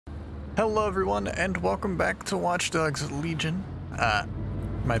Hello everyone, and welcome back to Watch Dogs Legion.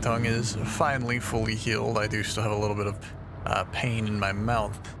 My tongue is finally fully healed. I do still have a little bit of pain in my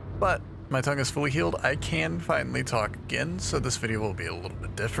mouth, but my tongue is fully healed. I can finally talk again, so this video will be a little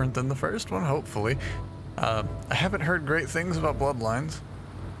bit different than the first one, hopefully. I haven't heard great things about Bloodlines.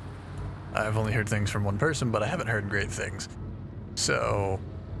 I've only heard things from one person, but I haven't heard great things. So,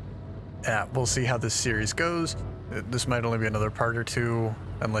 yeah, we'll see how this series goes. This might only be another part or two.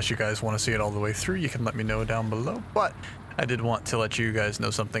 Unless you guys want to see it all the way through, you can let me know down below. But I did want to let you guys know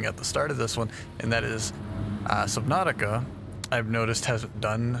something at the start of this one, and that is Subnautica, I've noticed, hasn't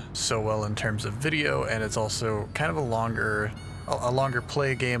done so well in terms of video, and it's also kind of a longer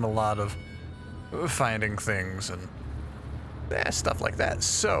play game, a lot of finding things and stuff like that.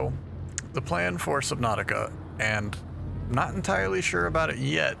 So the plan for Subnautica, and I'm not entirely sure about it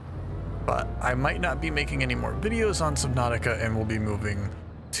yet, but I might not be making any more videos on Subnautica, and we'll be moving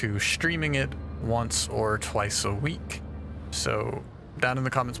to streaming it once or twice a week. So down in the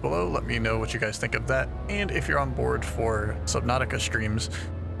comments below, let me know what you guys think of that, and if you're on board for Subnautica streams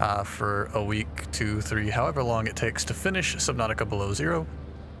for a week, 2, 3, however long it takes to finish Subnautica Below Zero.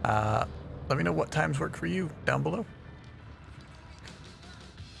 Let me know what times work for you down below.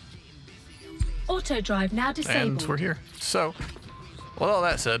 Auto drive now disabled. And we're here. So with all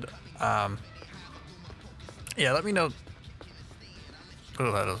that said, yeah, let me know.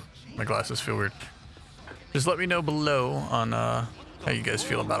 Oh, my glasses feel weird. Just let me know below on how you guys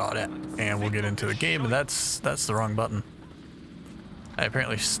feel about all that, and we'll get into the game. And that's the wrong button. I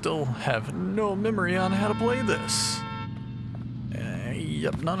apparently still have no memory on how to play this.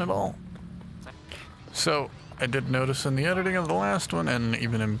 Yep, none at all. So I did notice in the editing of the last one, and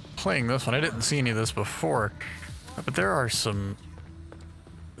even in playing this one, I didn't see any of this before, but there are some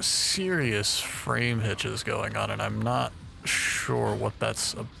serious frame hitches going on, and I'm not sure what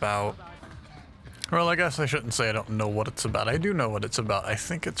that's about. Well, I guess I shouldn't say I don't know what it's about. I do know what it's about. I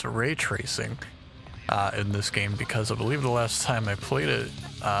think it's ray tracing in this game, because I believe the last time I played it,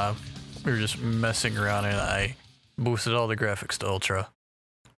 we were just messing around and I boosted all the graphics to ultra.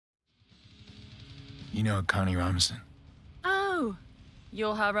 You know Connie Robinson? Oh,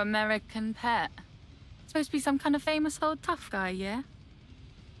 you're her American pet. Supposed to be some kind of famous old tough guy, yeah?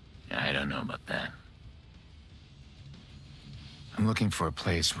 I don't know about that. I'm looking for a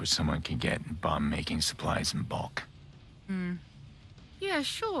place where someone can get bomb-making supplies in bulk. Yeah,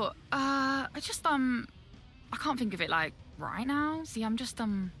 sure. I can't think of it, like, right now. See, I'm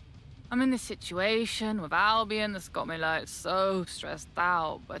in this situation with Albion that's got me, like, so stressed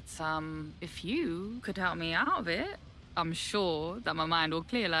out. But, if you could help me out of it, I'm sure that my mind will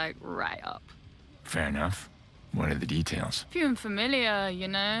clear, like, right up. Fair enough. What are the details? Few and familiar, you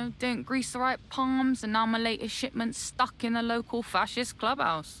know. Didn't grease the right palms, and now my latest shipment's stuck in a local fascist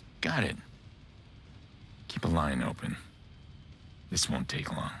clubhouse. Got it. Keep a line open. This won't take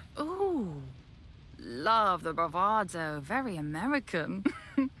long. Ooh. Love the bravado. Very American.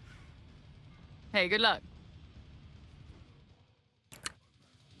 Hey, good luck.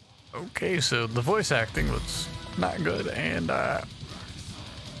 Okay, so the voice acting was not good, and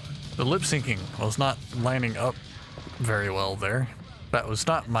the lip syncing was not lining up very well there. That was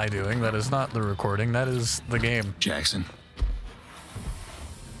not my doing. That is not the recording. That is the game. Jackson.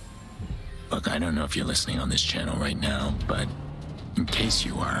 Look, I don't know if you're listening on this channel right now, but in case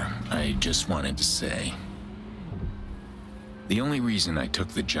you are, I just wanted to say, the only reason I took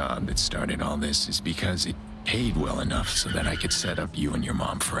the job that started all this is because it paid well enough so that I could set up you and your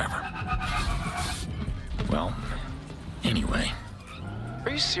mom forever. Well, anyway. Are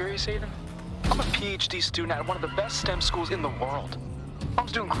you serious, Aiden? I'm a PhD student at one of the best STEM schools in the world.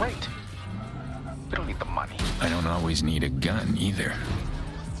 Mom's doing great. We don't need the money. I don't always need a gun either.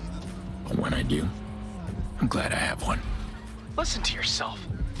 But when I do, I'm glad I have one. Listen to yourself.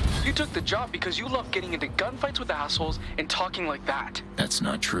 You took the job because you love getting into gunfights with assholes and talking like that. That's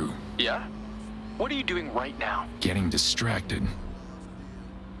not true. Yeah? What are you doing right now? Getting distracted.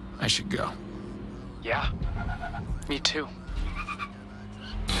 I should go. Yeah? Me too.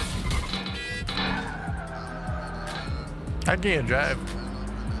 I can't drive.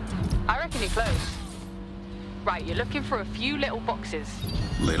 I reckon you're close. Right, you're looking for a few little boxes.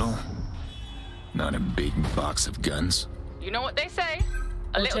 Little? Not a big box of guns? You know what they say?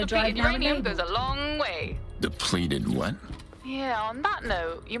 A little Auto-drive depleted now uranium goes enabled. a long way. Depleted what? Yeah, on that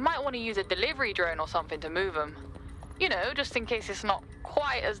note, you might want to use a delivery drone or something to move them. You know, just in case it's not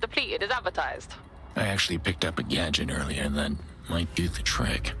quite as depleted as advertised. I actually picked up a gadget earlier that might do the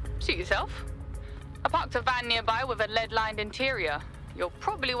trick. Suit yourself. I parked a van nearby with a lead-lined interior. You'll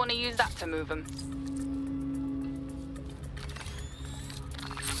probably want to use that to move them.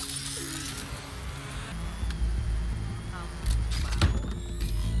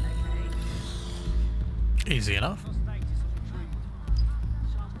 Easy enough.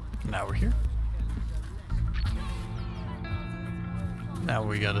 Now we're here. Now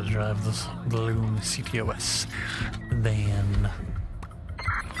we gotta drive this Bloom CTOS van.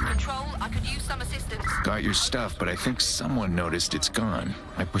 Control, I could use some assistance. Got your stuff, but I think someone noticed it's gone.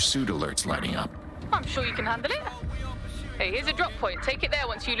 My pursuit alert's lighting up. I'm sure you can handle it. Hey, here's a drop point. Take it there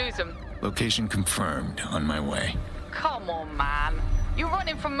once you lose them. Location confirmed. On my way. Come on, man. You're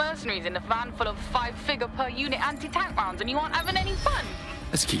running from mercenaries in a van full of 5-figure per unit anti-tank rounds and you aren't having any fun.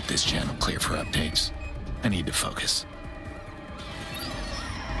 Let's keep this channel clear for updates. I need to focus.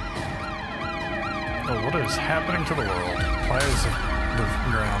 Oh, what is happening to the world? Why is the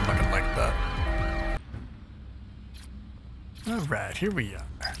ground looking like that? Alright, here we are.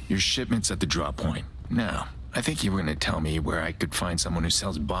 Your shipment's at the drop point. Now, I think you were gonna tell me where I could find someone who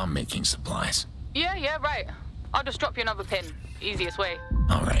sells bomb-making supplies. Yeah, right. I'll just drop you another pin. Easiest way.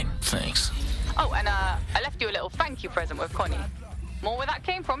 Alright, thanks. Oh, and I left you a little thank you present with Connie. More where that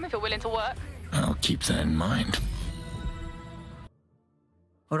came from if you're willing to work. I'll keep that in mind.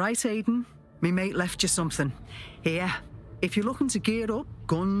 All right, Aiden. Me mate left you something. Here, if you're looking to gear up,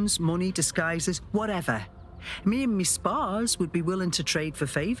 guns, money, disguises, whatever. Me and me spars would be willing to trade for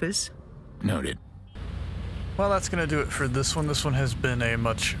favors. Noted. Well, that's going to do it for this one. This one has been a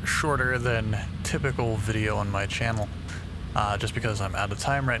much shorter than typical video on my channel, just because I'm out of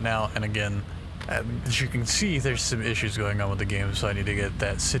time right now. And again, as you can see, there's some issues going on with the game, so I need to get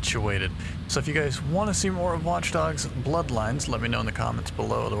that situated. So if you guys want to see more of Watch Dogs Bloodlines, let me know in the comments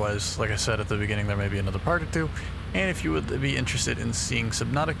below. Otherwise, like I said at the beginning, there may be another part or two. And if you would be interested in seeing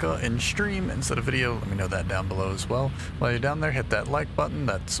Subnautica in stream instead of video, let me know that down below as well. While you're down there, hit that like button,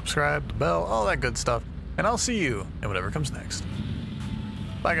 that subscribe, the bell, all that good stuff. And I'll see you in whatever comes next.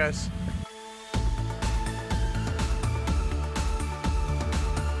 Bye, guys.